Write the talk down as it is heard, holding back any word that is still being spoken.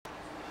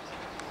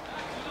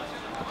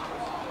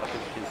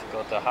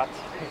got a hat.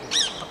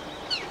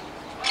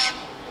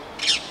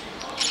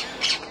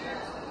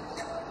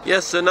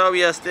 Yes, so now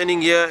we are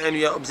standing here and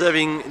we are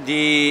observing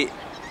the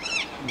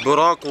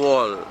Buraq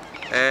Wall,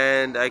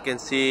 and I can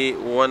see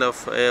one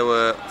of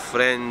our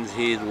friends,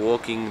 he's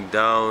walking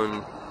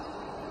down.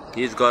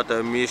 He's got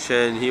a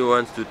mission, he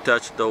wants to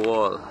touch the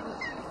wall.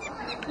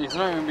 He's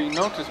not even being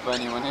noticed by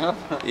anyone, you know?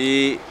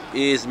 He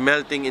is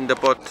melting in the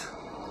pot.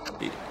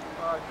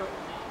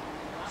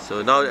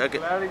 So now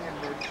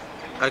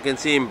I can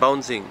see him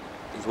bouncing.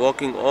 He's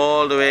walking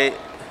all the way. I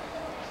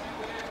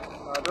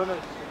don't know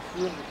if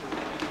you can see him.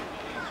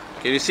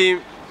 Can you see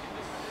him?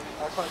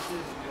 I can't see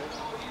him.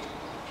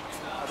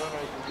 I don't know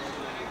if you can see him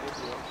in the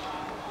video.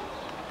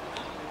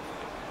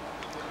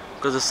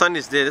 Because the sun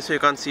is there, that's why you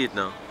can't see it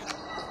now.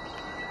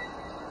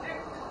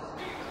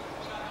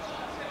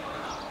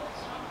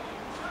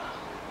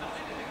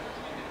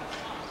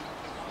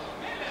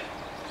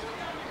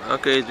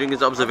 Okay, he's doing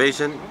his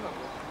observation.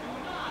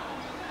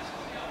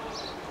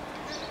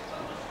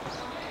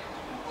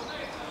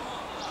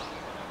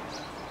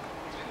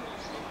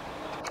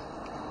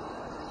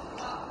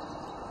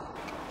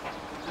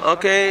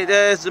 Okay,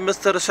 there's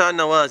Mr. Shah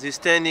Nawaz. He's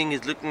standing,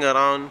 he's looking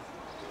around,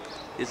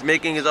 he's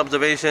making his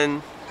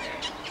observation,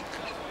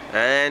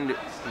 and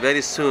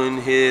very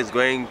soon he is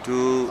going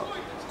to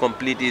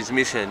complete his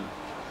mission,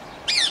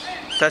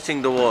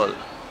 touching the wall.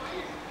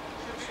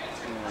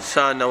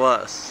 Shah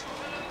Nawaz.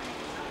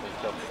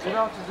 Do you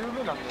know how to zoom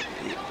in on this?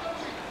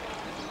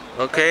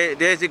 Okay,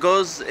 there he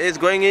goes, he's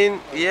going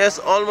in. Yes,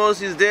 almost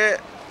he's there.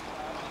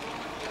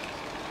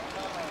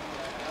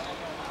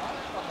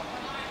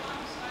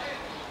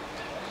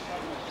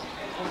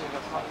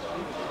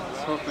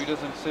 Let's hope he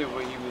doesn't say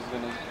what he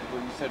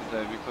said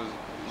there, because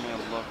may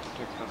Allah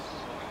protect us.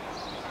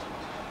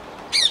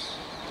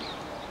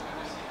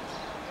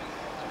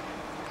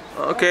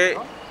 Okay.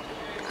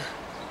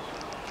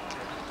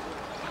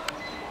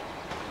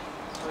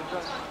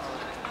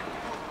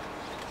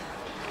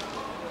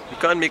 He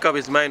can't make up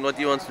his mind what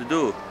he wants to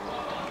do.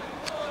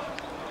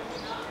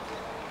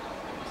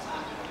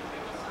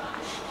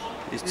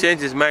 He's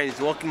changed his mind,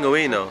 he's walking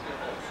away now.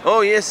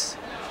 Oh yes,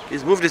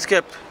 he's moved his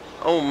cap.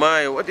 Oh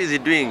my, what is he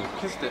doing?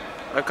 Kissed it.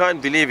 I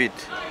can't believe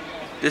it.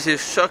 This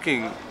is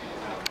shocking.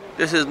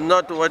 This is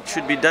not what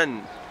should be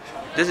done.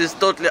 This is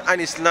totally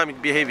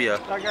un-Islamic behavior.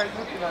 That guy's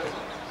looking at it.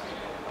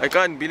 I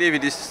can't believe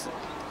it.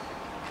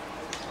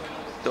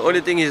 The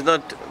only thing is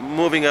not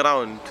moving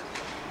around.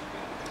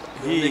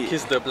 He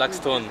kissed the black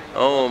stone.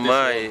 Oh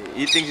my,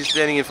 he thinks he's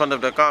standing in front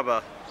of the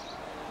Kaaba.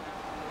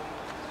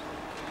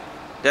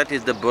 That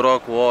is the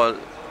Buraq Wall.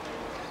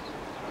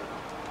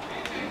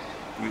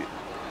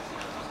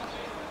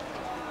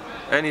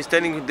 And he's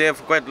standing there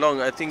for quite long.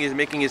 I think he's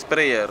making his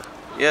prayer.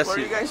 Yes. Where are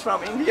you guys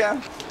from?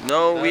 India?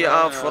 No, we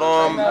are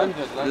from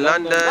London.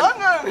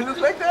 London! It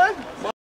looks like that!